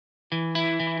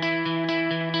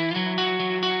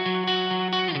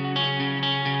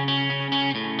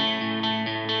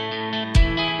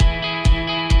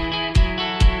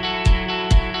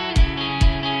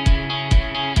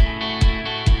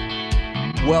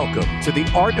Welcome to the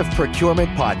Art of Procurement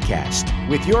podcast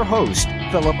with your host,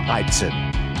 Philip Eidson.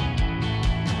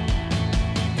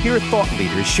 Here, thought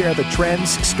leaders share the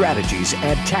trends, strategies,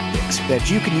 and tactics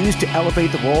that you can use to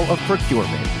elevate the role of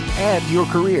procurement and your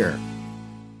career.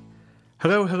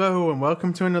 Hello, and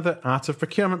welcome to another Art of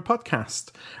Procurement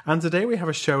podcast. And today we have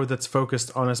a show that's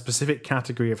focused on a specific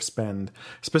category of spend,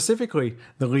 specifically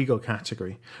the legal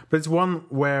category. But it's one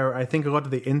where I think a lot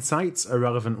of the insights are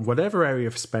relevant whatever area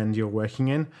of spend you're working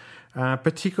in,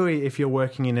 particularly if you're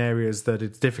working in areas that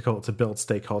it's difficult to build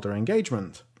stakeholder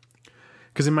engagement.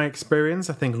 Because in my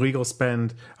experience, I think legal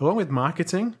spend, along with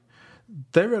marketing,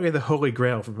 they're really the holy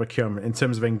grail for procurement in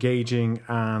terms of engaging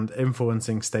and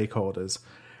influencing stakeholders.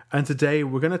 And today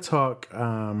we're going to talk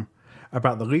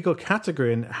about the legal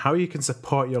category and how you can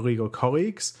support your legal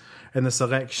colleagues in the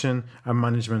selection and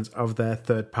management of their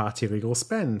third-party legal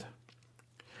spend.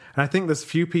 And I think there's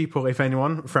few people, if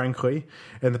anyone, frankly,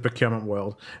 in the procurement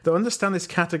world that understand this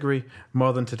category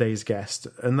more than today's guest,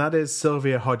 and that is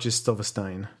Silvia Hodges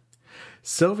Silverstein.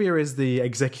 Silvia is the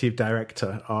Executive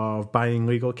Director of Buying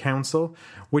Legal Counsel,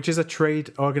 which is a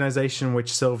trade organization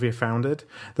which Silvia founded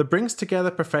that brings together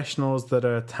professionals that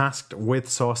are tasked with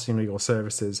sourcing legal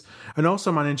services and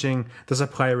also managing the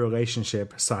supplier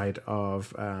relationship side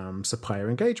of supplier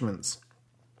engagements.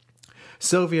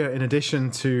 Silvia, in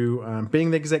addition to being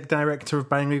the Exec Director of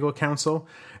Buying Legal Counsel,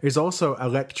 is also a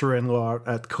lecturer in law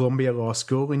at Columbia Law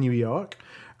School in New York,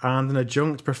 and an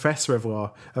adjunct professor of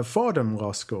law at Fordham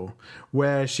Law School,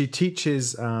 where she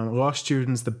teaches law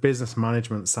students the business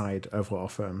management side of law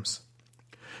firms.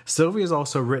 Silvia has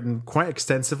also written quite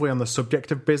extensively on the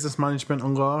subject of business management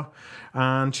and law,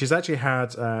 and she's actually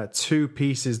had two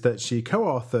pieces that she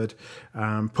co-authored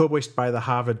published by the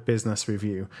Harvard Business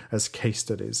Review as case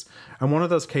studies. And one of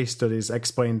those case studies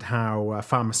explained how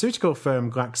pharmaceutical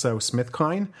firm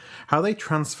GlaxoSmithKline, how they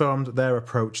transformed their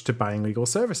approach to buying legal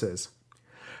services.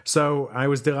 So I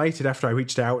was delighted after I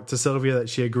reached out to Silvia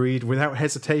that she agreed without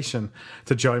hesitation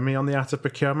to join me on the Art of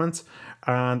Procurement,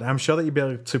 and I'm sure that you'll be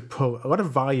able to pull a lot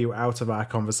of value out of our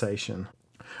conversation.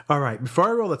 All right, before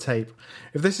I roll the tape,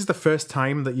 if this is the first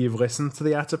time that you've listened to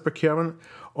the Art of Procurement,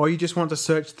 or you just want to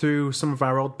search through some of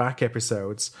our old back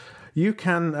episodes, you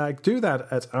can do that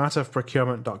at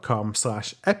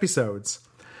artofprocurement.com/episodes.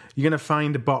 You're going to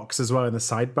find a box as well in the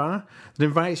sidebar that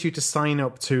invites you to sign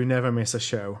up to never miss a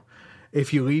show.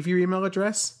 If you leave your email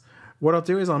address, what I'll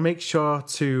do is I'll make sure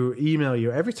to email you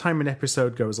every time an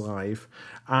episode goes live,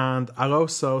 and I'll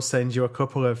also send you a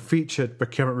couple of featured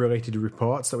procurement-related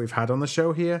reports that we've had on the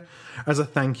show here as a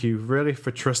thank you, really,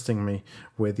 for trusting me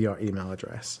with your email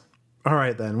address. All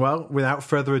right then, well, without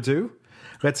further ado,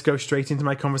 let's go straight into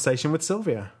my conversation with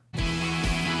Silvia.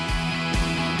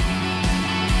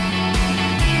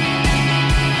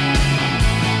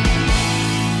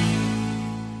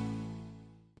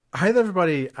 Hi there,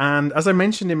 everybody, and as I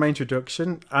mentioned in my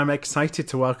introduction, I'm excited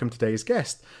to welcome today's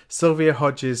guest, Silvia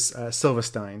Hodges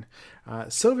Silverstein.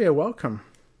 Silvia, welcome.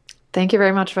 Thank you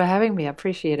very much for having me. I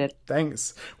appreciate it.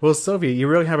 Thanks. Well, Silvia, you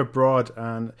really have a broad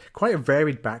and quite a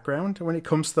varied background when it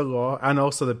comes to the law and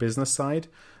also the business side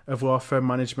of law firm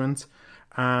management,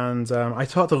 and I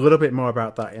talked a little bit more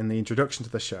about that in the introduction to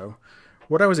the show.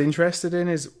 What I was interested in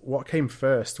is what came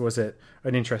first. Was it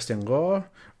an interest in law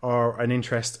or an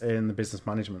interest in the business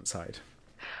management side?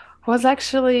 Was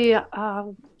actually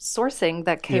sourcing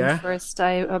that came first.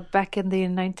 I back in the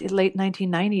late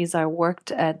 1990s, I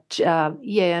worked at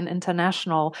EAN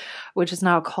International, which is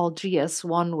now called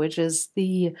GS1, which is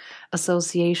the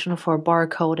Association for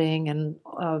Barcoding, and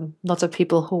lots of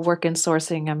people who work in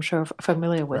sourcing, I'm sure, are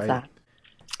familiar with that.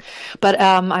 But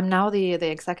I'm now the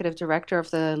executive director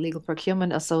of the Legal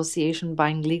Procurement Association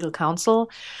Buying Legal Counsel.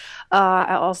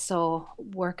 I also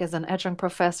work as an adjunct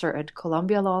professor at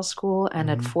Columbia Law School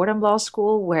and at Fordham Law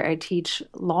School, where I teach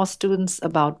law students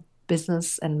about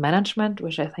business and management,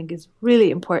 which I think is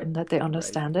really important that they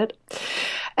understand it.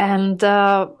 And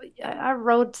I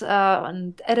wrote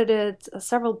and edited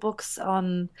several books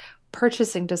on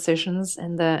purchasing decisions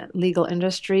in the legal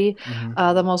industry.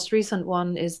 The most recent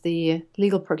one is the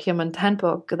Legal Procurement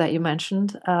Handbook that you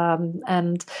mentioned.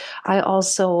 And I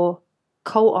also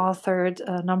co-authored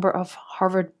a number of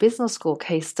Harvard Business School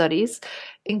case studies,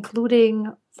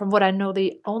 including, from what I know,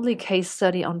 the only case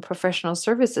study on professional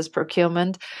services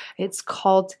procurement. It's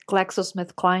called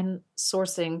GlaxoSmithKline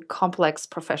Sourcing Complex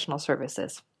Professional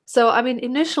Services. So, I mean,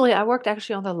 initially I worked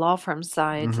actually on the law firm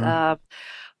side,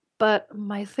 But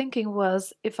my thinking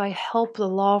was if I help the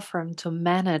law firm to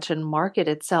manage and market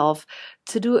itself,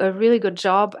 to do a really good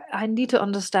job, I need to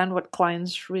understand what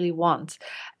clients really want.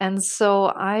 And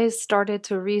so I started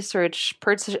to research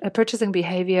purchasing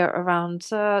behavior around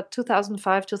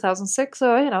 2005, 2006,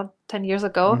 so, 10 years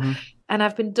ago. Hmm. And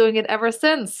I've been doing it ever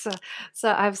since.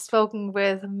 So I've spoken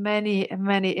with many,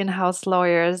 many in-house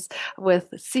lawyers, with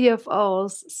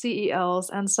CFOs, CEOs,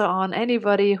 and so on,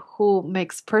 anybody who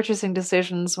makes purchasing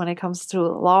decisions when it comes to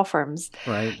law firms.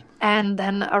 Right. And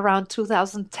then around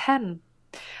 2010,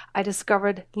 I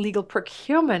discovered legal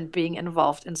procurement being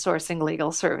involved in sourcing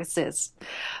legal services.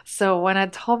 So when I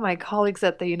told my colleagues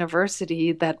at the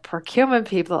university that procurement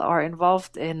people are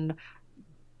involved in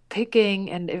picking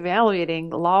and evaluating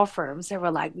law firms, they were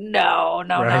like, no,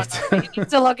 no, no, Right. no, we need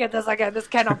to look at this again. This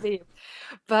cannot be.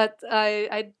 But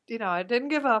I didn't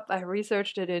give up. I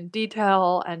researched it in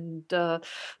detail and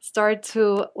started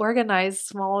to organize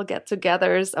small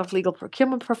get-togethers of legal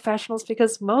procurement professionals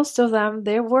because most of them,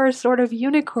 they were sort of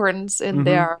unicorns in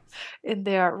Hmm.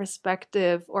 their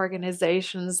respective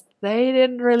organizations. They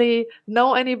didn't really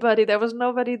know anybody. There was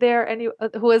nobody there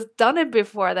who has done it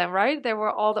before them, right? They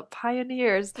were all the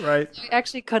pioneers. Right. I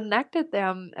actually connected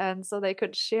them, and so they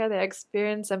could share their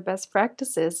experience and best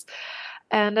practices.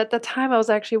 And at the time, I was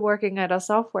actually working at a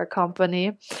software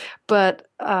company. But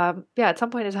yeah, at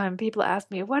some point in time, people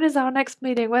asked me, when is our next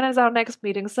meeting? When is our next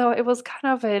meeting? So it was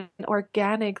kind of an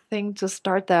organic thing to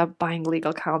start the Buying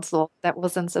Legal Counsel. That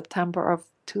was in September of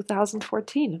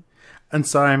 2014. And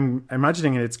so I'm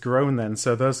imagining it's grown then.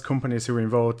 So those companies who were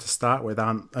involved to start with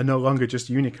are no longer just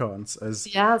unicorns.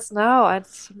 As Yes, no,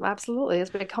 it's absolutely. It's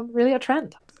become really a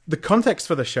trend. the context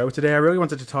for the show today, I really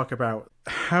wanted to talk about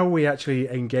how we actually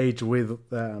engage with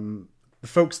the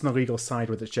folks on the legal side,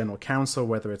 whether it's general counsel,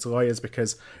 whether it's lawyers,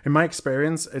 because in my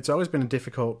experience, it's always been a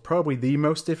difficult, probably the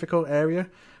most difficult area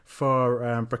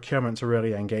for procurement to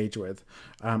really engage with.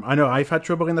 I know I've had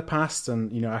trouble in the past,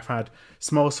 and I've had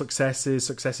small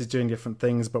successes doing different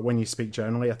things, but when you speak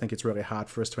generally, I think it's really hard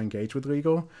for us to engage with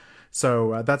legal.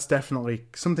 So that's definitely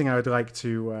something I would like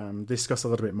to discuss a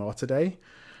little bit more today.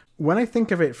 When I think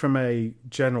of it from a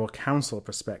general counsel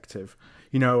perspective,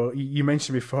 you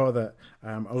mentioned before that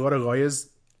a lot of lawyers,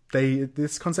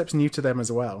 this concept's new to them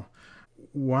as well.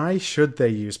 Why should they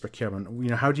use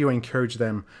procurement? How do you encourage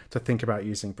them to think about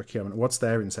using procurement? What's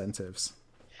their incentives?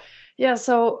 Yeah,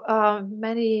 so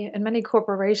many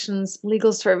corporations,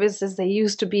 legal services, they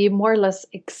used to be more or less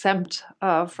exempt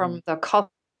from the cost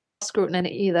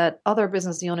scrutiny that other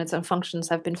business units and functions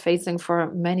have been facing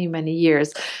for many, many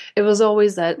years. It was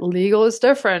always that legal is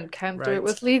different, can't do it Right.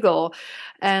 with legal.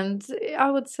 And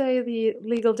I would say the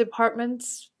legal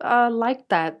departments liked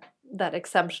that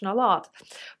exemption a lot.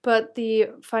 But the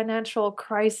financial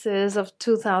crisis of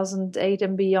 2008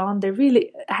 and beyond, they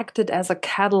really acted as a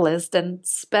catalyst and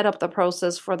sped up the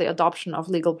process for the adoption of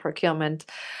legal procurement.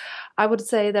 I would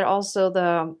say that also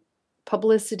the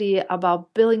publicity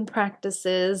about billing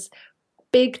practices,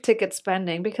 big ticket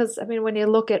spending, because I mean, when you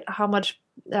look at how much,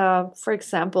 for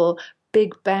example,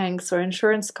 big banks or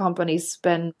insurance companies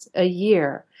spend a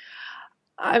year,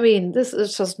 I mean, this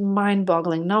is just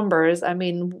mind-boggling numbers. I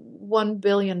mean, $1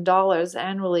 billion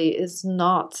annually is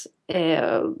not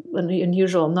an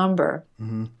unusual number.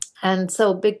 Mm-hmm. And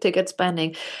so big ticket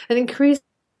spending and increased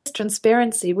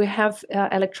transparency. We have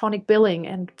electronic billing,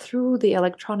 and through the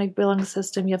electronic billing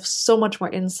system, you have so much more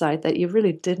insight that you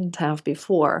really didn't have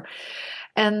before.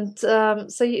 And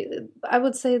I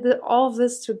would say that all of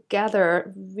this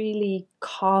together really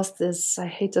caused this, I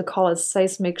hate to call it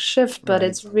seismic shift, but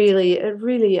Right. it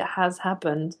really has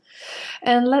happened.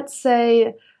 And let's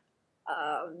say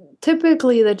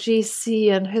typically the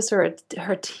GC and his or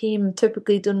her team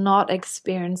typically do not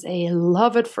experience a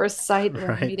love at first sight when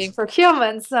Right. meeting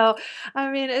procurement. So,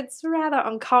 I mean, it's rather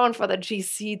uncommon for the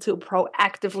GC to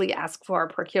proactively ask for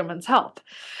procurement's help.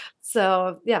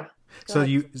 So, yeah. So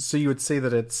you would say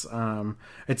that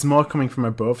it's more coming from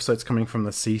above, so it's coming from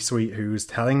the C-suite who's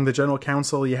telling the general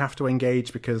counsel you have to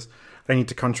engage because I need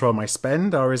to control my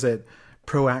spend, or is it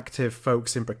proactive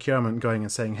folks in procurement going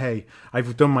and saying, hey,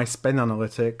 I've done my spend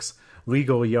analytics,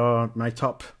 legal, you're my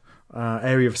top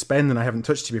area of spend and I haven't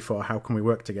touched you before, how can we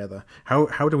work together?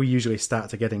 How do we usually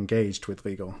start to get engaged with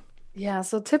legal? Yeah,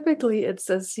 so typically it's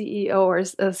a CEO or a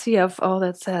CFO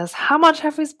that says, how much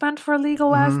have we spent for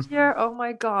legal last year? Oh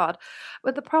my God.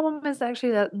 But the problem is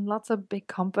actually that in lots of big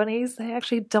companies, they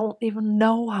actually don't even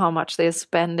know how much they're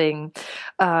spending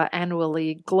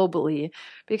annually, globally,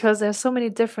 because there's so many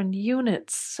different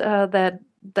units that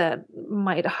that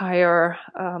might hire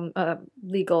a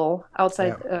legal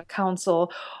outside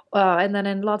counsel, and then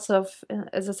in lots of,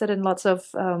 as I said, in lots of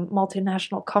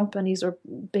multinational companies or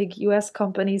big U.S.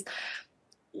 companies,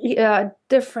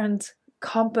 different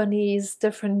companies,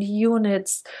 different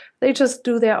units, they just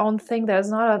do their own thing. There's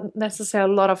not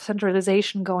necessarily a lot of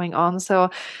centralization going on.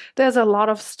 So there's a lot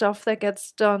of stuff that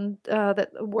gets done, that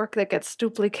work that gets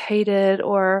duplicated,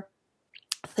 or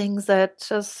things that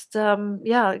just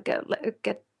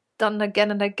get done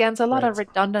again and again. So a lot of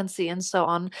redundancy and so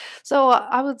on. So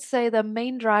I would say the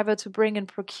main driver to bring in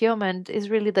procurement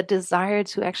is really the desire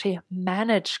to actually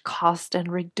manage cost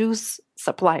and reduce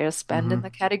supplier spend in the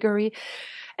category,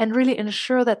 and really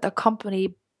ensure that the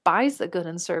company buys the goods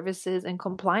and services in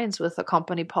compliance with the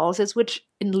company policies, which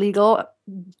in legal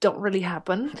don't really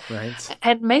happen. Right.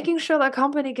 And making sure the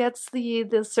company gets the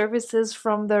services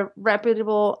from the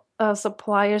reputable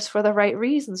suppliers for the right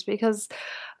reasons, because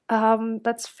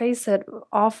let's face it,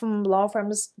 often law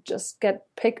firms just get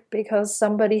picked because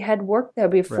somebody had worked there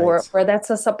before, or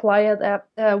that's a supplier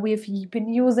that we've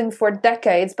been using for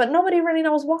decades, but nobody really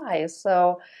knows why.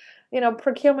 So,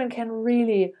 procurement can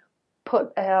really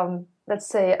put, let's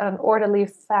say, an orderly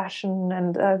fashion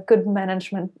and good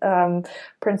management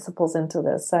principles into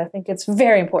this. So I think it's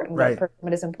very important that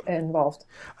procurement is involved.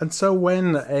 And so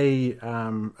when a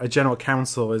general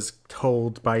counsel is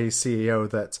told by his CEO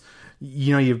that,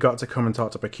 you've got to come and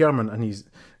talk to procurement, and he's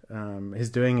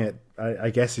doing it,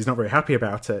 I guess he's not very happy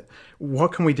about it.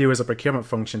 What can we do as a procurement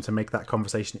function to make that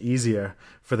conversation easier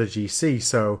for the GC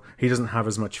so he doesn't have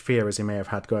as much fear as he may have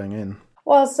had going in?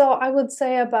 Well, so I would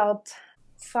say about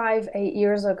 5-8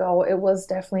 years ago, it was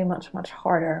definitely much, much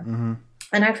harder.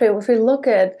 And actually, if we look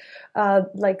at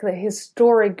like the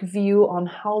historic view on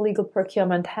how legal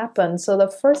procurement happened, so the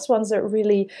first ones that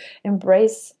really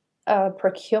embrace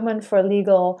procurement for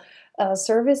legal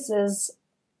services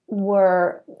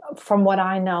were, from what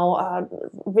I know,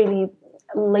 really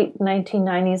late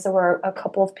 1990s. There were a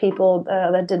couple of people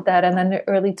that did that, and then the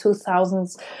early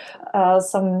 2000s,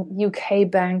 some UK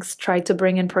banks tried to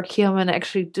bring in procurement,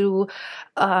 actually do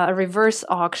a reverse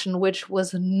auction, which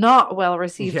was not well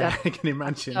received. Yeah, I can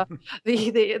imagine.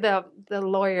 The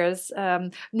lawyers,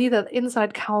 neither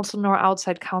inside counsel nor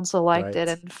outside counsel liked it.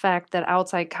 In fact, that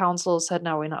outside counsel said,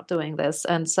 "No, we're not doing this,"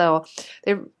 and so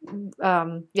they,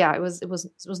 it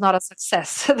was not a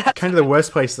success. That's kind of the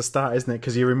worst place to start, isn't it?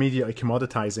 Because you're immediately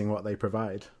commoditizing what they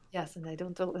provide. Yes, and they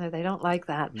don't like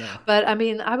that. No. But I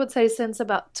mean, I would say since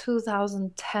about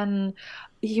 2010,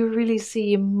 you really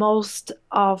see most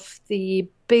of the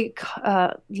big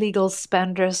legal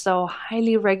spenders, so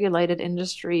highly regulated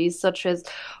industries such as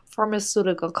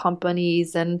pharmaceutical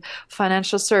companies and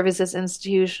financial services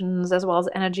institutions, as well as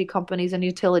energy companies and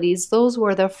utilities. Those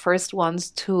were the first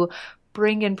ones to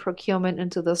bring in procurement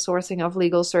into the sourcing of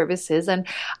legal services. And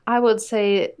I would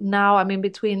say now, I mean,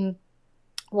 between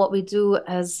what we do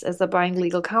as a buying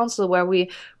legal counsel, where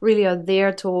we really are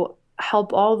there to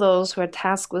help all those who are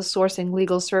tasked with sourcing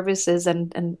legal services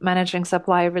and managing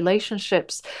supplier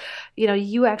relationships,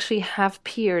 you actually have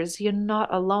peers. You're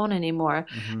not alone anymore.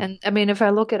 And I mean, if I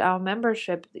look at our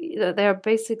membership, they're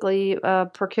basically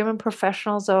procurement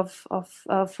professionals of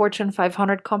Fortune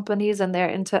 500 companies and their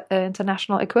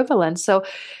international equivalents. So,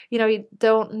 you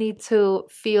don't need to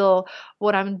feel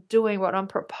what I'm doing, what I'm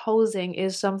proposing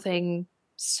is something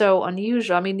so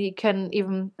unusual. I mean, you can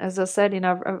even, as I said,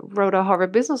 I wrote a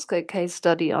Harvard Business case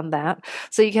study on that.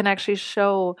 So you can actually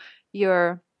show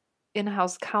your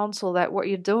in-house counsel that what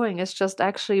you're doing is just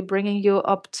actually bringing you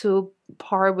up to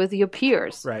par with your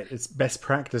peers. Right. It's best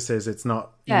practices. It's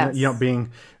not, you're not being,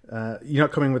 you're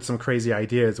not coming with some crazy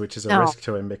ideas, which is a risk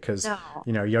to him because,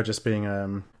 you're just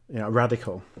being,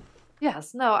 radical.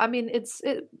 Yes, no, I mean, it's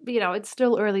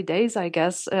still early days, I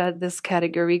guess, this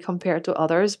category compared to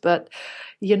others, but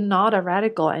you're not a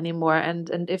radical anymore.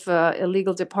 And if a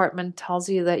legal department tells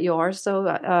you that you are, so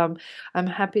I'm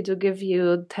happy to give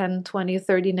you 10, 20,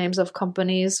 30 names of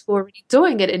companies who are really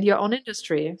doing it in your own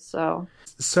industry. So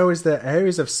is there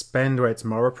areas of spend where it's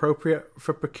more appropriate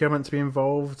for procurement to be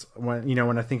involved?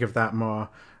 When I think of that more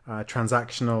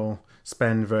transactional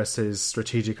spend versus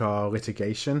strategic or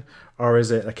litigation, or is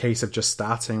it a case of just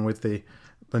starting with the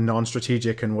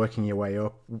non-strategic and working your way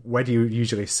up? Where do you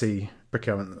usually see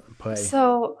procurement play?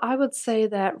 So I would say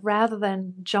that rather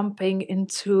than jumping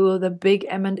into the big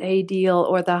M&A deal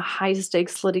or the high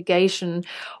stakes litigation,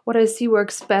 what I see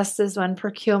works best is when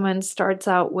procurement starts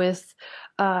out with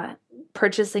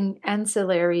purchasing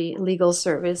ancillary legal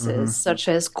services such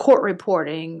as court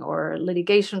reporting or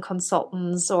litigation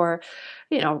consultants or,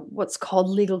 what's called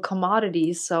legal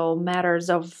commodities. So matters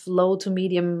of low to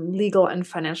medium legal and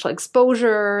financial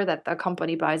exposure that the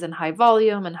company buys in high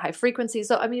volume and high frequency.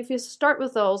 So, if you start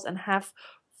with those and have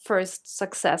first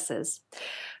successes,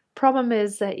 problem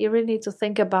is that you really need to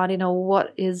think about,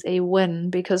 what is a win,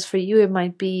 because for you, it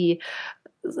might be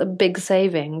a big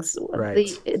savings. Right.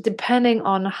 Depending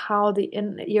on how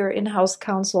your in-house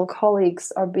counsel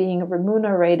colleagues are being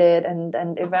remunerated and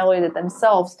evaluated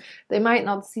themselves, they might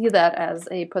not see that as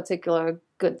a particular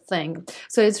good thing.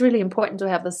 So it's really important to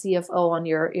have the CFO on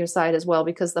your side as well,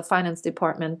 because the finance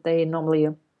department, they normally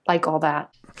like all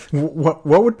that. What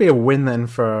would be a win then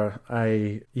for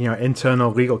a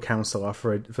internal legal counsel or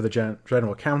for the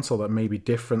general counsel that may be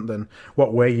different than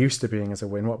what we're used to being as a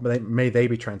win? What may they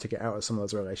be trying to get out of some of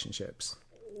those relationships?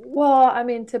 Well,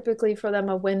 typically for them,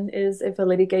 a win is if a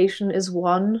litigation is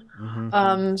won.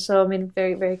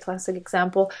 Very, very classic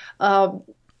example.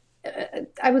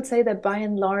 I would say that by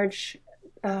and large,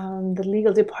 the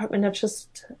legal department are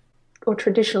just, or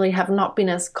traditionally have not been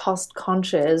as cost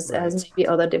conscious as maybe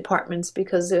other departments,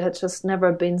 because it had just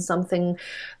never been something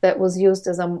that was used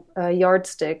as a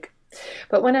yardstick.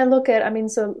 But when I look at,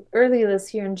 so earlier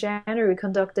this year in January, we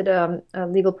conducted a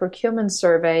legal procurement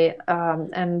survey,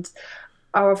 and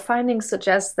our findings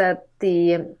suggest that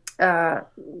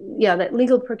that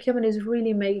legal procurement is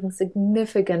really making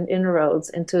significant inroads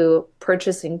into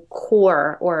purchasing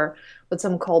core, or what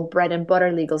some call bread and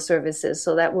butter legal services.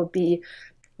 So that would be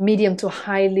medium to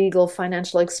high legal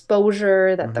financial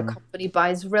exposure that the company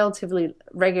buys relatively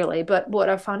regularly. But what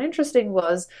I found interesting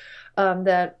was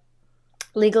that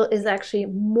legal is actually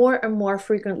more and more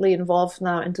frequently involved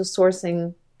now into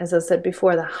sourcing, as I said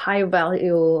before, the high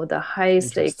value, the high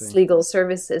stakes legal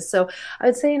services. So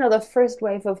I'd say, the first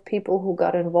wave of people who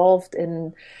got involved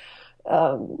in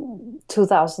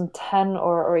 2010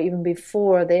 or even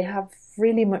before, they have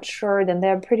really matured and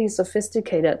they're pretty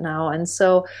sophisticated now. And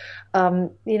so,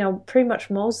 pretty much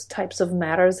most types of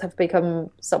matters have become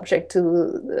subject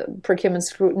to procurement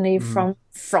scrutiny from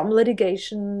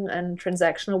litigation and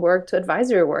transactional work to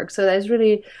advisory work. So there's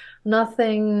really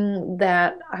nothing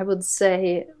that I would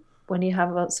say, when you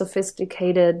have a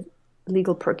sophisticated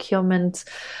legal procurement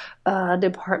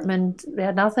department,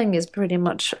 nothing is pretty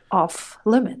much off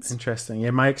limits. Interesting.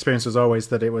 Yeah, my experience was always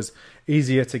that it was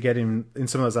easier to get in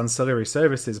some of those ancillary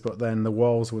services, but then the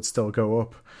walls would still go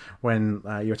up when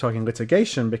you're talking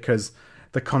litigation, because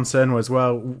the concern was,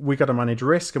 well, we got to manage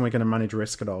risk, and we're going to manage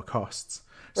risk at all costs.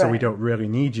 So we don't really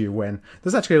need you, when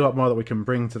there's actually a lot more that we can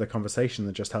bring to the conversation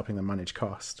than just helping them manage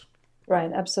cost.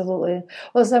 Right, absolutely.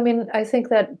 Well, so, I think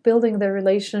that building the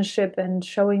relationship and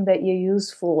showing that you're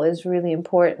useful is really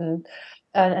important.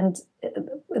 And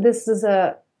this is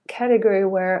a category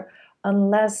where,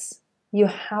 unless you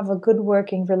have a good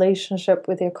working relationship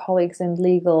with your colleagues in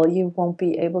legal, you won't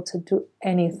be able to do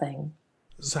anything.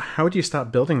 So how do you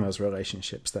start building those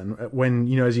relationships then?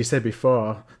 When, as you said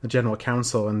before, the general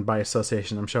counsel, and by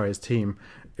association, I'm sure his team,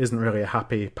 isn't really a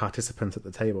happy participant at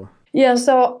the table. Yeah,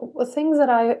 so the things that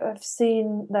I've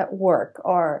seen that work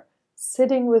are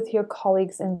sitting with your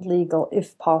colleagues in legal,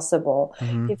 if possible.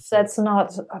 If that's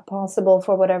not possible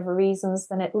for whatever reasons,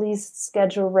 then at least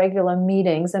schedule regular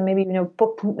meetings and maybe,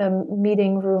 book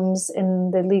meeting rooms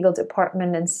in the legal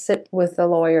department and sit with the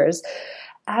lawyers.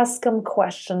 Ask them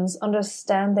questions,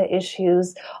 understand the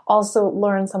issues, also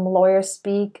learn some lawyer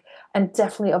speak, and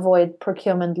definitely avoid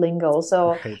procurement lingo.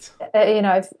 So, if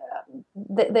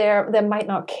they might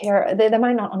not care, they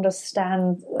might not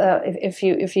understand if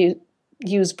you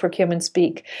use procurement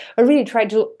speak, but really try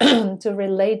to to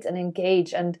relate and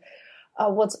engage. And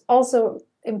what's also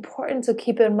important to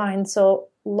keep in mind, so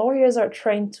lawyers are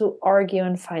trained to argue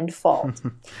and find fault.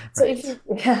 So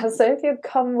if you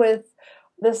come with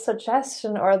this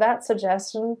suggestion or that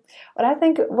suggestion, what I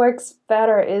think works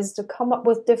better is to come up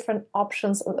with different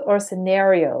options or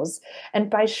scenarios. And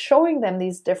by showing them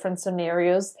these different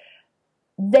scenarios,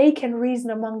 they can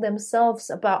reason among themselves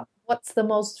about what's the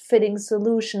most fitting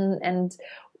solution. And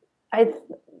I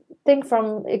think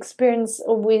from experience,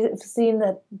 we've seen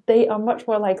that they are much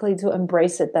more likely to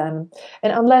embrace it then.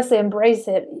 And unless they embrace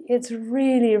it, it's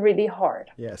really, really hard.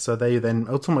 Yeah, so they then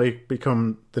ultimately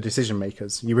become the decision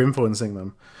makers. You're influencing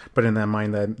them, but in their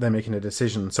mind, they're making a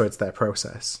decision, so it's their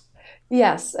process.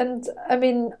 Yes, and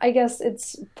I guess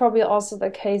it's probably also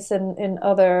the case in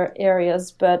other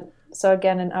areas, but so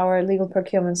again, in our legal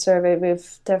procurement survey,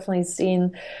 we've definitely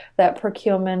seen that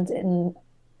procurement in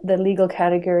the legal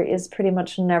category is pretty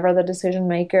much never the decision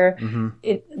maker.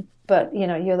 but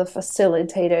you're the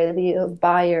facilitator, the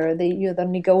buyer, you're the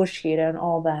negotiator, and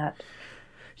all that.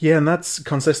 Yeah, and that's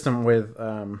consistent with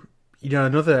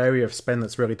another area of spend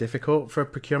that's really difficult for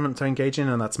procurement to engage in,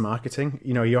 and that's marketing.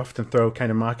 You often throw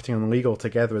kind of marketing and legal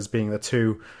together as being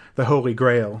the holy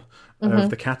grail of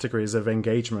the categories of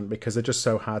engagement, because they're just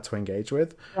so hard to engage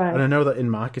with. Right. And I know that in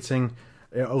marketing,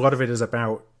 a lot of it is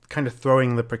about kind of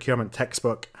throwing the procurement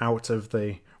textbook out of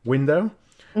the window,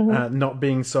 not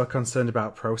being so concerned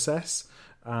about process,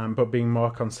 but being more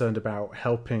concerned about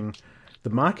helping the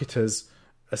marketers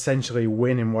essentially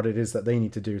win in what it is that they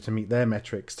need to do to meet their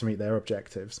metrics, to meet their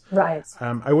objectives. Right.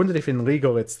 I wondered if in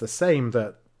legal it's the same,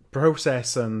 that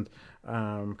process and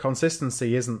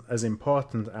consistency isn't as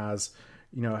important as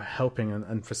helping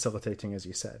and facilitating, as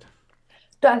you said.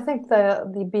 I think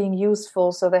the being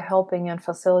useful, so the helping and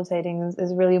facilitating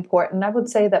is really important. I would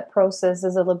say that process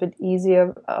is a little bit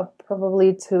easier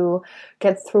probably to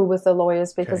get through with the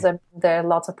lawyers, because there are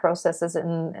lots of processes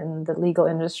in the legal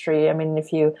industry. I mean,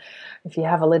 if you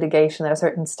have a litigation, there are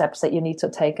certain steps that you need to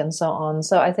take and so on.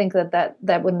 So I think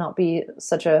that would not be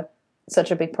such a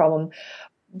big problem.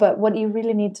 But what you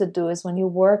really need to do is, when you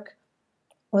work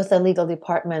with the legal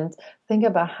department, think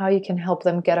about how you can help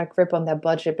them get a grip on their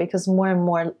budget, because more and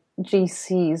more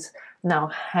GCs now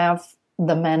have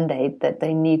the mandate that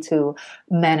they need to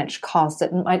manage costs.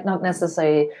 It might not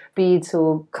necessarily be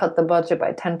to cut the budget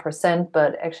by 10%,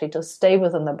 but actually to stay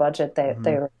within the budget they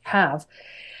have.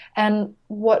 And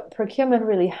what procurement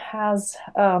really has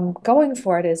going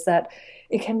for it is that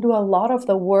it can do a lot of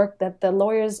the work that the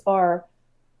lawyers are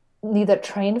neither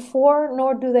trained for,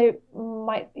 nor do they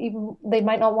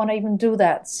might not want to even do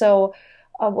that. So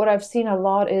what I've seen a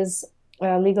lot is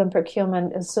legal and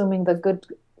procurement assuming the good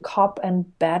cop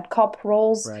and bad cop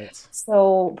roles. Right.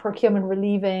 So procurement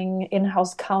relieving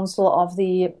in-house counsel of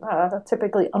the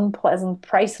typically unpleasant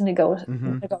price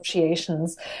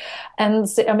negotiations. And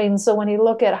so when you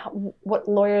look at what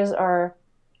lawyers are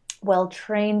well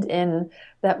trained in,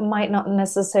 that might not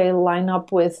necessarily line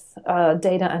up with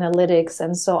data analytics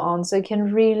and so on. So it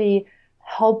can really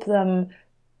help them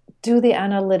do the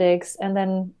analytics and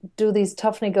then do these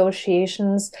tough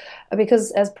negotiations,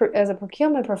 because as a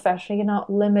procurement professional, you're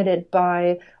not limited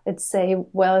by, let's say,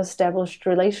 well-established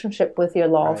relationship with your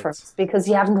law firms, because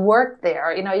you haven't worked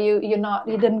there.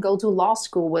 You didn't go to law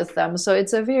school with them. So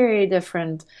it's a very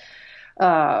different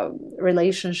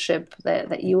relationship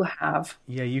that you have.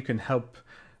 Yeah, you can help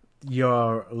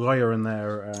your lawyer and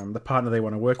their the partner they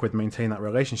want to work with maintain that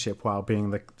relationship while being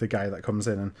the guy that comes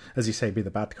in and, as you say, be the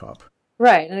bad cop.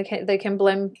 Right, and they can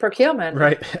blame procurement.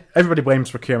 Right, everybody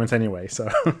blames procurement anyway. So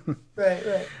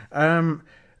right.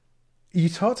 You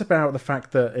talked about the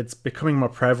fact that it's becoming more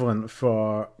prevalent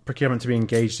for procurement to be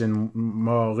engaged in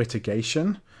more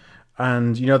litigation,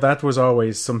 and that was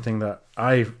always something that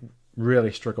I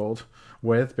really struggled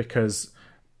with, because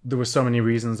there were so many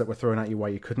reasons that were thrown at you why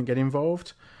you couldn't get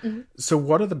involved. So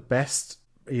what are the best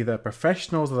either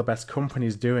professionals or the best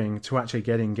companies doing to actually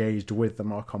get engaged with the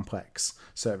more complex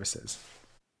services?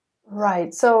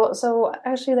 Right. So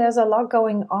actually there's a lot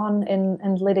going on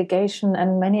in litigation,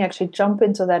 and many actually jump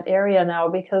into that area now,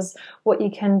 because what you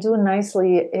can do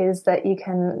nicely is that you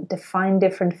can define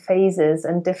different phases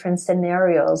and different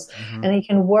scenarios, and you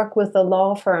can work with the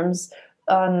law firms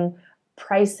on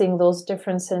pricing those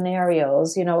different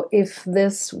scenarios. If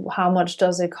this, how much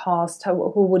does it cost?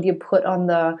 Who would you put on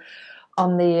the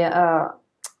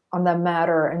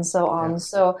matter, and so on. Yes.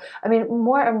 So,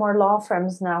 more and more law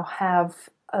firms now have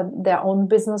their own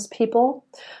business people.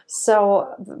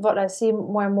 So what I see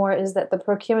more and more is that the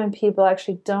procurement people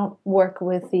actually don't work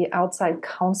with the outside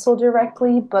counsel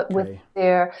directly, but with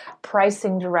their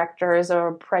pricing directors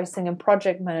or pricing and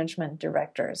project management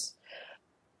directors.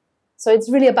 So it's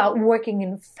really about working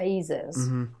in phases.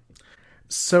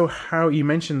 So how you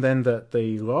mentioned then that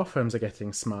the law firms are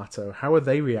getting smarter. How are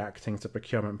they reacting to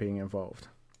procurement being involved?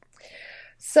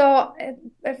 So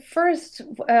at first,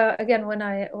 again, when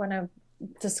I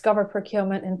discovered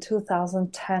procurement in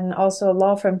 2010, also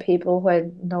law firm people who I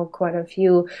know quite a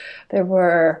few, they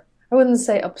were, I wouldn't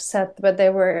say upset, but they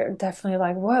were definitely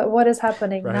like, what is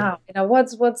happening now?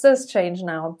 What's this change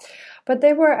now? But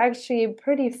they were actually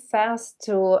pretty fast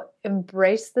to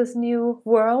embrace this new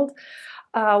world.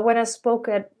 When I spoke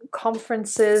at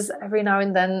conferences, every now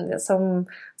and then some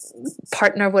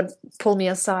partner would pull me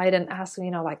aside and ask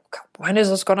me, when is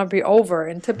this going to be over?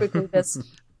 And typically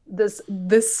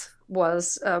this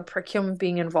was procurement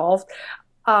being involved.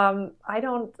 I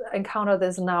don't encounter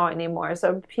this now anymore.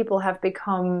 So people have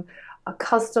become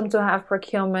accustomed to have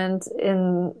procurement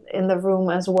in the room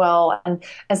as well. And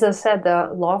as I said, the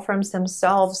law firms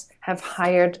themselves have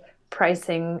hired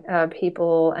pricing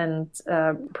people and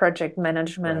project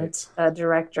management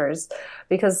directors,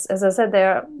 because as I said,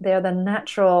 they're the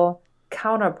natural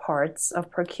counterparts of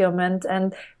procurement,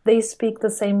 and they speak the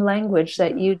same language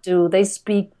that you do. They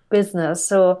speak business,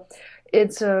 so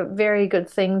it's a very good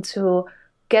thing to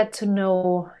get to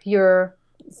know your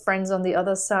friends on the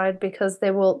other side, because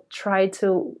they will try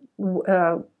to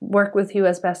work with you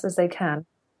as best as they can.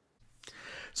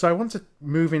 So I want to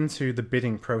move into the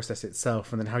bidding process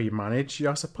itself, and then how you manage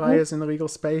your suppliers in the legal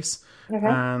space. Okay.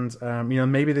 And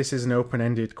maybe this is an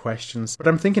open-ended question, but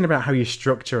I'm thinking about how you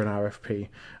structure an RFP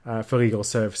for legal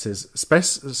services,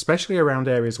 especially around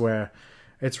areas where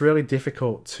it's really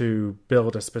difficult to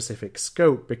build a specific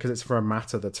scope because it's for a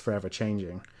matter that's forever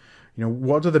changing.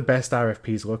 What do the best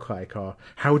RFPs look like, or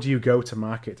how do you go to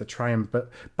market to try and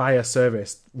buy a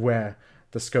service where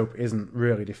the scope isn't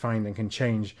really defined and can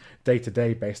change day to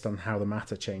day based on how the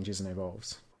matter changes and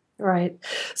evolves? Right.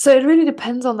 So it really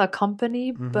depends on the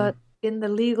company, but in the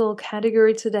legal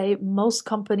category today, most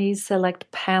companies select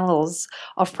panels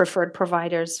of preferred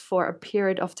providers for a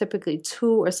period of typically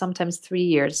 2 or sometimes 3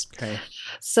 years. Okay.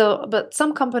 So, but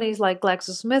some companies like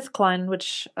GlaxoSmithKline,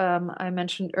 which I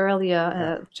mentioned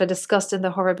earlier, which I discussed in the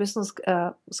Harvard Business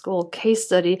School case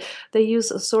study, they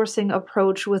use a sourcing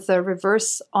approach with a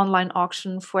reverse online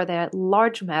auction for their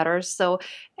large matters. So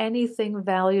anything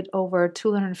valued over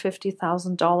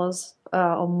 $250,000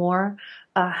 or more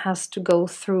has to go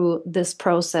through this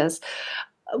process.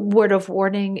 Word of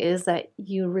warning is that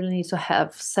you really need to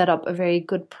have set up a very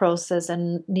good process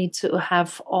and need to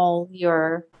have all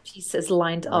your pieces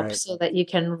lined up so that you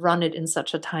can run it in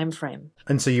such a time frame.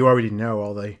 And so you already know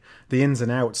all the ins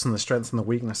and outs and the strengths and the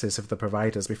weaknesses of the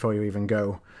providers before you even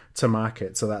go to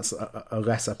market. So that's a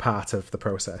lesser part of the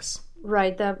process.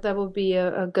 Right, that would be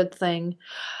a good thing.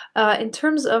 In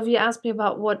terms of, you asked me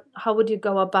about how would you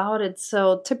go about it?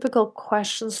 So typical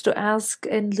questions to ask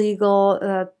in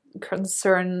legal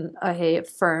concern a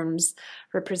firm's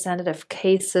representative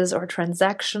cases or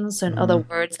transactions. In other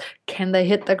words, can they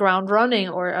hit the ground running,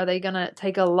 or are they going to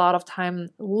take a lot of time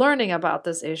learning about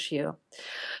this issue?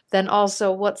 Then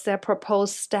also, what's their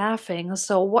proposed staffing?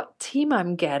 So what team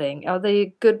I'm getting? Are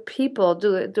they good people?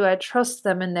 Do I trust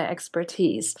them in their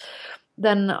expertise?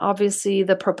 Then obviously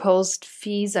the proposed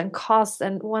fees and costs.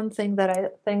 And one thing that I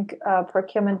think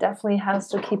procurement definitely has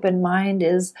to keep in mind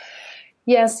is,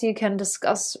 yes, you can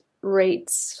discuss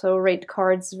rates. So rate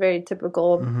cards, very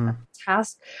typical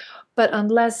task. But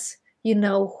unless you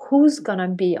know who's going to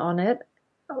be on it,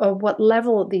 or what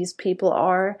level these people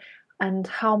are, and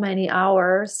how many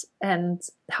hours and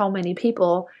how many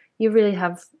people, you really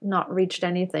have not reached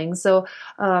anything. So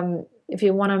if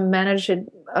you want to manage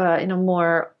it in a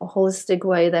more holistic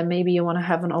way, then maybe you want to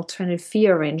have an alternative fee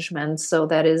arrangement. So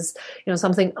that is,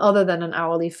 something other than an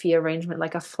hourly fee arrangement,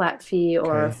 like a flat fee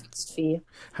or a fixed fee.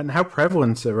 And how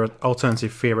prevalent are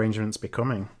alternative fee arrangements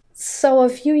becoming? So a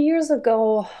few years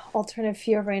ago, alternative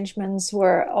fee arrangements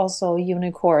were also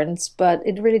unicorns, but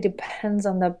it really depends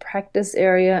on the practice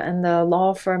area and the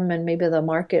law firm and maybe the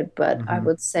market. But I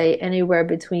would say anywhere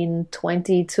between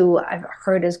 20 to, I've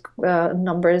heard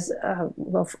numbers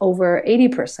of over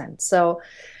 80%. So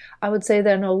I would say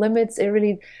there are no limits.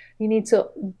 You need to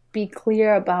be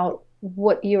clear about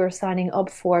what you're signing up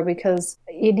for, because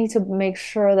you need to make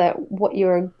sure that what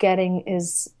you're getting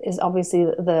is obviously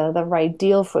the right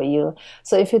deal for you.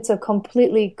 So if it's a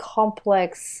completely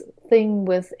complex thing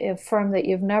with a firm that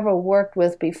you've never worked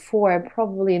with before, it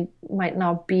probably might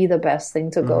not be the best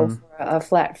thing to go for a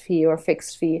flat fee or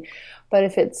fixed fee. But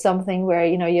if it's something where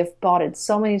you've bought it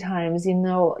so many times,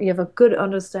 you have a good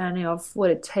understanding of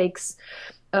what it takes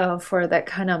for that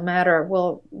kind of matter,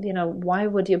 well, why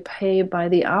would you pay by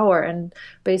the hour? And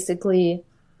basically,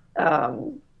 I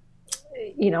don't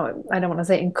want to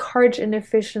say encourage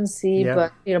inefficiency,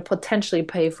 but potentially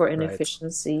pay for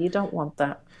inefficiency. Right. You don't want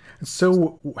that.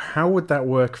 So, how would that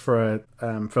work for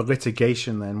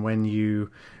litigation then? When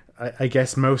I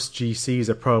guess most GCs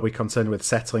are probably concerned with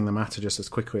settling the matter just as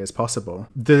quickly as possible.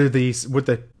 Would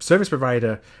the service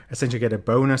provider essentially get a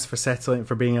bonus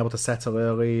for being able to settle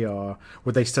early, or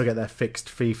would they still get their fixed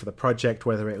fee for the project,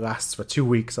 whether it lasts for 2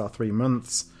 weeks or 3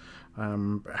 months?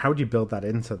 How do you build that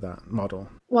into that model?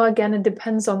 Well, again, it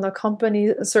depends on the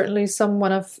company. Certainly some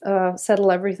want to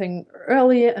settle everything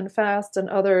early and fast,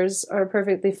 and others are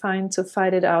perfectly fine to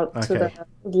fight it out to the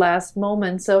last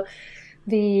moment. So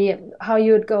how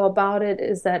you would go about it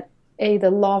is that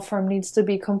the law firm needs to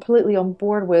be completely on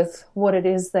board with what it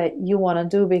is that you want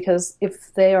to do, because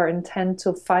if they are intent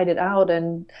to fight it out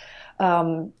and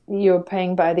you're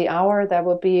paying by the hour, that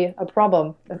would be a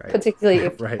problem, particularly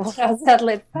if you want to settle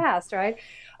it fast, right?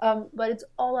 But it's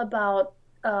all about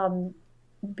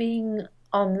being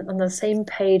on the same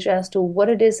page as to what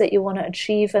it is that you want to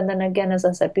achieve. And then again, as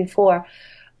I said before,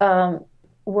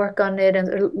 work on it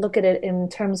and look at it in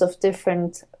terms of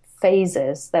different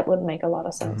phases. That would make a lot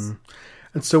of sense. Mm-hmm.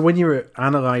 And so when you're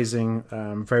analysing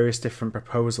various different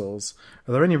proposals,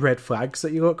 are there any red flags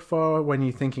that you look for when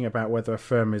you're thinking about whether a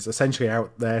firm is essentially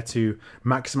out there to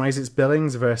maximise its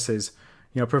billings versus,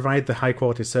 provide the high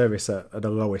quality service at the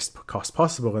lowest cost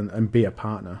possible and be a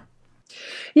partner?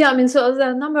 Yeah, I mean, so there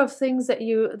are a number of things that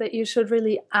you should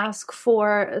really ask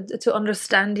for to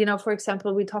understand. For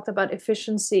example, we talked about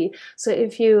efficiency. So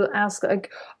if you ask,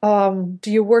 like, do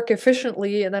you work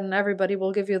efficiently? And then everybody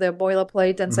will give you their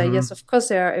boilerplate and say, yes, of course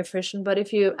they are efficient. But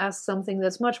if you ask something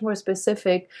that's much more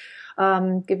specific,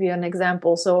 give you an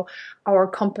example. So our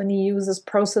company uses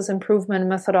process improvement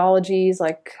methodologies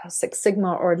like Six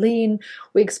Sigma or Lean.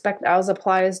 We expect our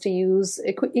suppliers to use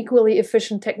equally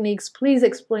efficient techniques. Please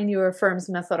explain your firm's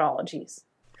methodologies.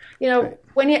 Right.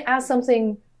 When you ask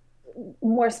something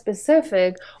more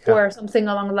specific or something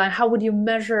along the line, how would you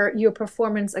measure your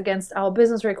performance against our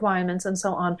business requirements and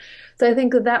so on? So I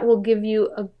think that will give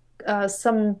you a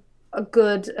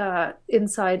good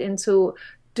insight into,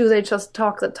 do they just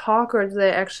talk the talk or do they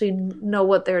actually know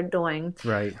what they're doing?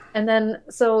 Right. And then,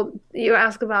 so you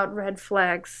ask about red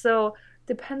flags. So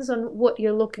depends on what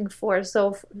you're looking for.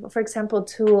 So for example,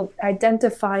 to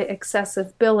identify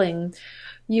excessive billing,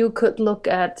 you could look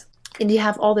at, and you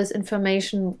have all this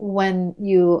information when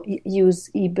you use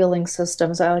e-billing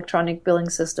systems, electronic billing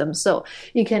systems. So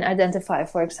you can identify,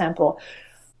 for example,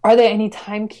 are there any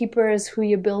timekeepers who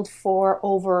you billed for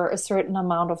over a certain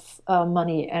amount of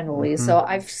money annually? So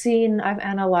I've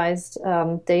analyzed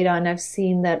data, and I've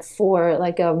seen that for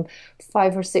like a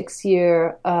 5 or 6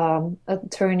 year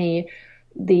attorney,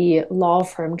 the law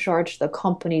firm charged the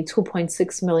company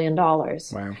 $2.6 million.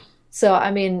 Wow. So,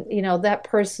 I mean, that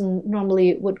person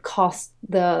normally would cost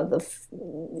if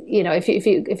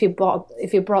you brought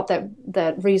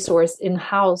that resource in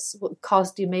house, would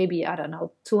cost you maybe, I don't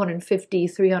know, 250,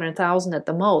 300,000 at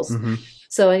the most.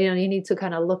 So, you need to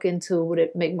kind of look into, would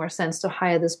it make more sense to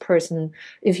hire this person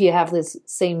if you have this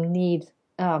same need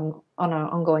on an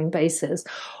ongoing basis?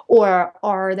 Or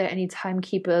are there any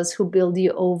timekeepers who bill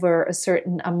you over a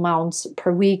certain amount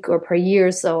per week or per year?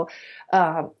 So,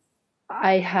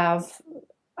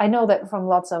 I know that from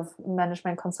lots of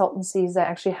management consultancies, they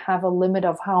actually have a limit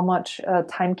of how much a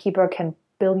timekeeper can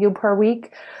bill you per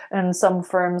week. And some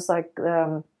firms like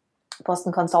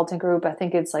Boston Consulting Group, I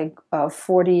think it's like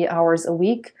 40 hours a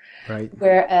week. Right.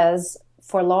 Whereas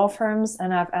for law firms,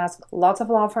 and I've asked lots of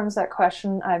law firms that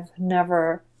question, I've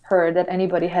never heard that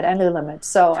anybody had any limit.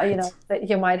 So, that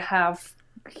you might have,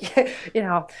 I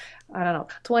don't know,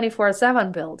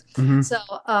 24/7 billed. So,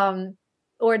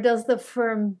 or does the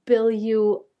firm bill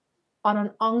you on an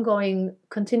ongoing,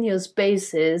 continuous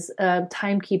basis,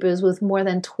 timekeepers with more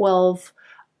than 12,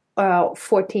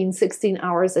 14, 16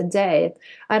 hours a day?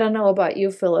 I don't know about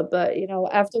you, Philip, but,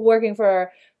 after working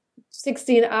for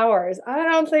 16 hours, I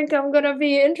don't think I'm going to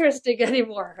be interested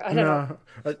anymore. I don't know.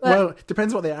 Well, it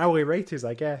depends what the hourly rate is,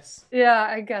 I guess. Yeah,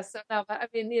 I guess so. No, but I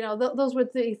mean, those were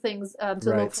the things to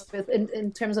look for with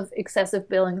in terms of excessive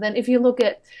billing. Then if you look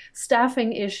at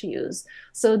staffing issues,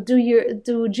 so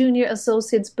do junior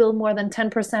associates bill more than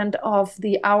 10% of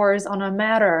the hours on a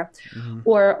matter?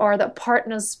 Or are the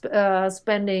partners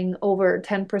spending over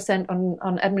 10%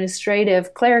 on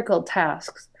administrative clerical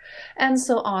tasks? And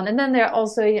so on. And then there are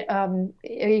also,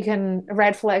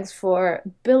 red flags for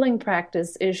billing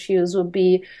practice issues would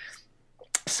be,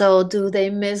 so do they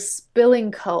miss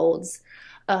billing codes?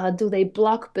 Do they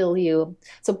block bill you?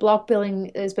 So block billing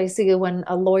is basically when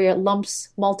a lawyer lumps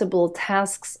multiple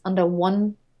tasks under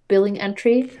one billing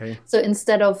entry. Okay. So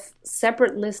instead of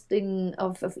separate listing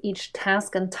of each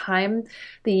task and time,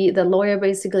 the lawyer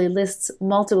basically lists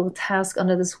multiple tasks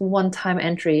under this one time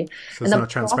entry. So there's no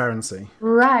transparency.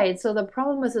 Right. So the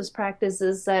problem with this practice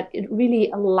is that it really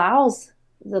allows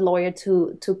the lawyer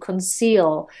to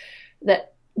conceal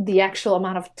that the actual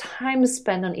amount of time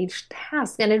spent on each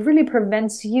task. And it really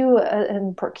prevents you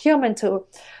in procurement to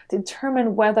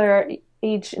determine whether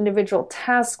each individual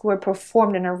task were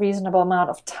performed in a reasonable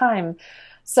amount of time.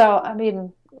 So, I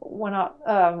mean, we're not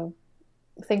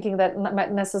thinking that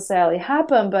might necessarily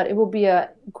happen, but it will be a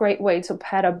great way to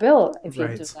pad a bill if you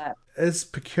do that. As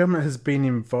procurement has been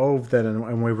involved then,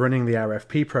 and we're running the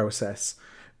RFP process,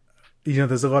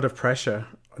 there's a lot of pressure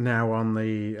now on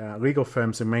the legal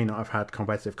firms who may not have had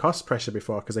competitive cost pressure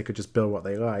before because they could just bill what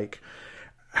they like.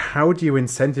 How do you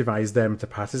incentivize them to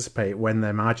participate when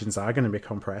their margins are going to be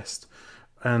compressed,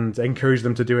 and encourage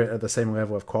them to do it at the same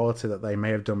level of quality that they may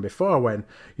have done before when,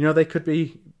 they could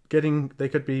be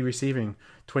could be receiving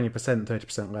 20%,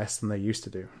 30% less than they used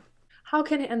to do. How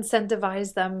can you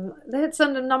incentivize them? That's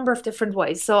in a number of different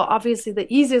ways. So obviously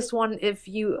the easiest one, if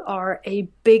you are a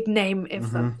big name,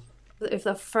 if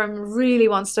the firm really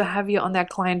wants to have you on their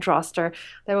client roster,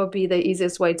 that would be the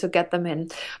easiest way to get them in.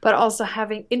 But also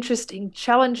having interesting,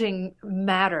 challenging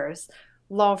matters.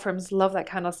 Law firms love that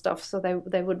kind of stuff, so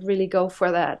they would really go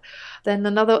for that. Then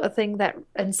another thing that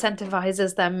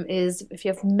incentivizes them is if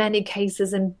you have many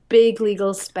cases and big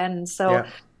legal spend. So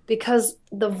because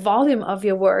the volume of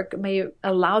your work may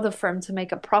allow the firm to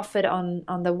make a profit on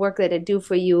the work that they do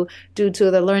for you due to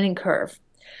the learning curve.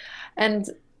 And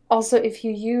also, if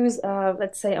you use,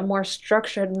 let's say, a more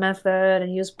structured method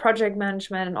and use project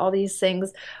management and all these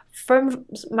things,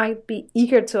 firms might be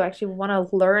eager to actually want to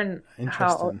learn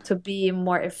how to be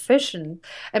more efficient.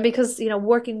 And because,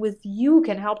 working with you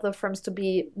can help the firms to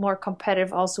be more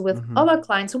competitive also with other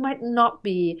clients who might not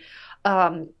be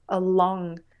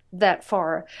along that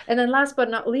far. And then last but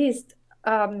not least,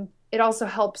 it also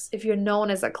helps if you're known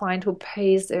as a client who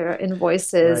pays their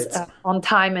invoices on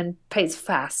time and pays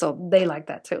fast. So they like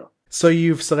that too. So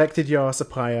you've selected your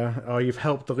supplier, or you've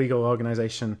helped the legal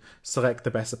organization select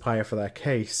the best supplier for their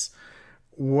case.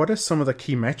 What are some of the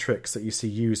key metrics that you see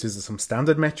used? Is there some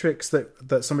standard metrics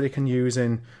that somebody can use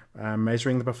in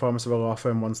measuring the performance of a law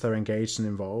firm once they're engaged and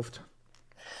involved?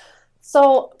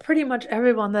 So pretty much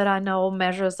everyone that I know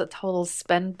measures the total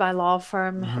spend by law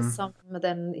firm. Some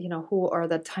then, who are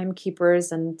the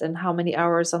timekeepers and how many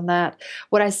hours on that.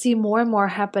 What I see more and more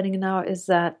happening now is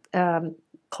that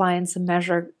clients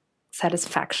measure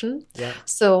satisfaction.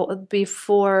 So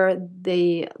before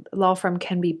the law firm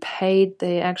can be paid,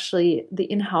 the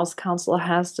in-house counsel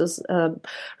has to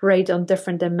rate on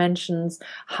different dimensions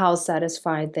how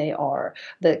satisfied they are.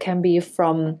 That can be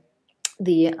from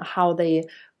how they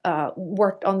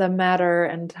worked on the matter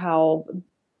and how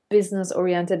business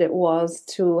oriented it was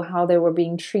to how they were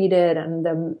being treated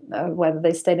and whether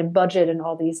they stayed in budget and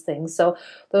all these things. So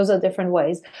those are different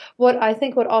ways. What I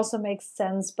think would also make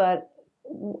sense, but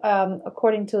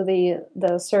according to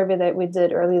the survey that we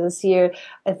did earlier this year,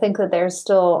 I think that there's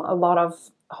still a lot of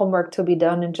homework to be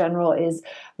done in general is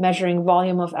measuring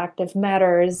volume of active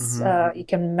matters. You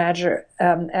can measure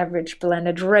average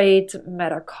blended rate,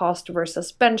 matter cost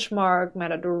versus benchmark,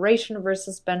 matter duration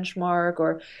versus benchmark,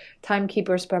 or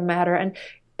timekeepers per matter. And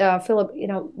Philip,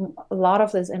 a lot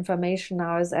of this information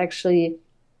now is actually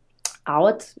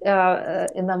out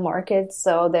in the market.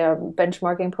 So there are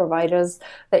benchmarking providers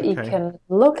that you can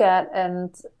look at,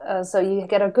 and so you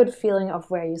get a good feeling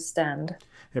of where you stand.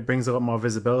 It brings a lot more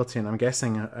visibility, and I'm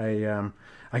guessing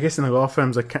I guess in the law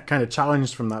firms are kind of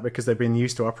challenged from that because they've been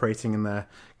used to operating in their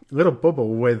little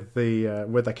bubble with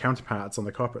their counterparts on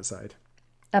the corporate side.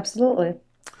 Absolutely.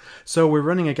 So we're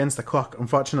running against the clock,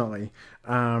 unfortunately.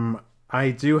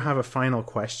 I do have a final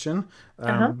question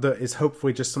that is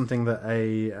hopefully just something that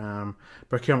a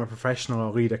procurement professional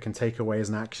or leader can take away as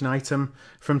an action item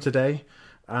from today.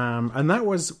 And that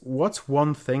was, what's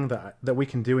one thing that we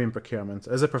can do in procurement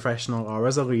as a professional or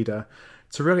as a leader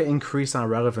to really increase our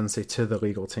relevancy to the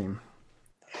legal team?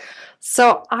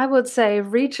 So I would say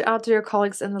reach out to your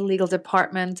colleagues in the legal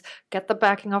department, get the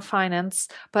backing of finance,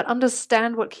 but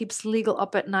understand what keeps legal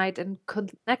up at night and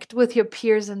connect with your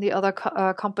peers in the other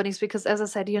companies, because as I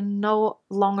said, you're no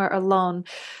longer alone.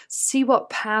 See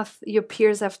what path your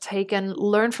peers have taken,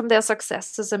 learn from their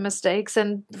successes and mistakes,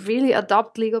 and really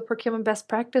adopt legal procurement best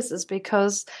practices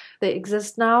because they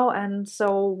exist now. And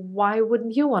so why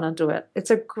wouldn't you want to do it? It's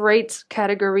a great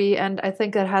category, and I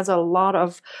think it has a lot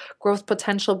of growth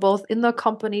potential, both in the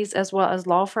companies as well as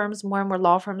law firms. More and more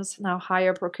law firms now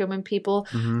hire procurement people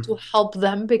to help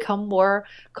them become more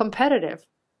competitive.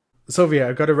 Sylvia,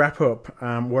 I've got to wrap up.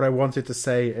 What I wanted to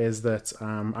say is that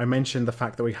I mentioned the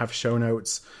fact that we have show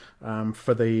notes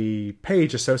for the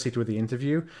page associated with the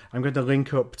interview. I'm going to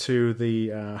link up to the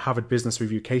Harvard Business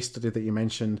Review case study that you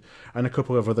mentioned and a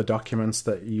couple of other documents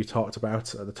that you talked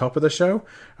about at the top of the show.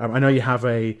 I know you have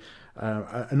an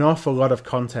awful lot of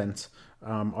content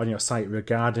on your site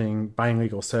regarding buying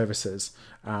legal services.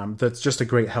 That's just a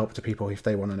great help to people if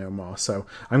they want to know more. So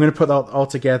I'm going to put that all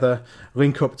together,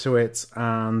 link up to it,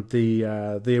 and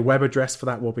the web address for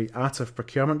that will be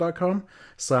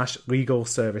artofprocurement.com/legal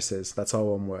services. That's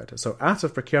all one word. So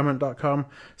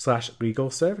artofprocurement.com/legal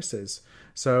services.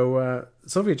 So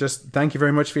Sylvia, just thank you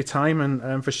very much for your time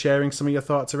and for sharing some of your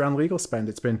thoughts around legal spend.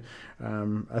 It's been,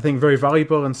 I think, very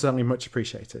valuable and certainly much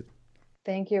appreciated.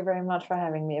 Thank you very much for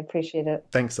having me. Appreciate it.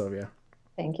 Thanks, Sylvia.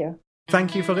 Thank you.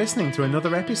 Thank you for listening to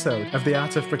another episode of The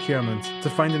Art of Procurement. To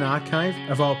find an archive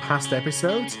of all past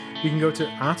episodes, you can go to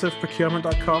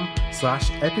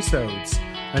artofprocurement.com/episodes.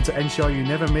 And to ensure you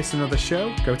never miss another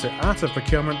show, go to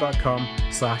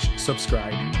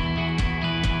artofprocurement.com/subscribe.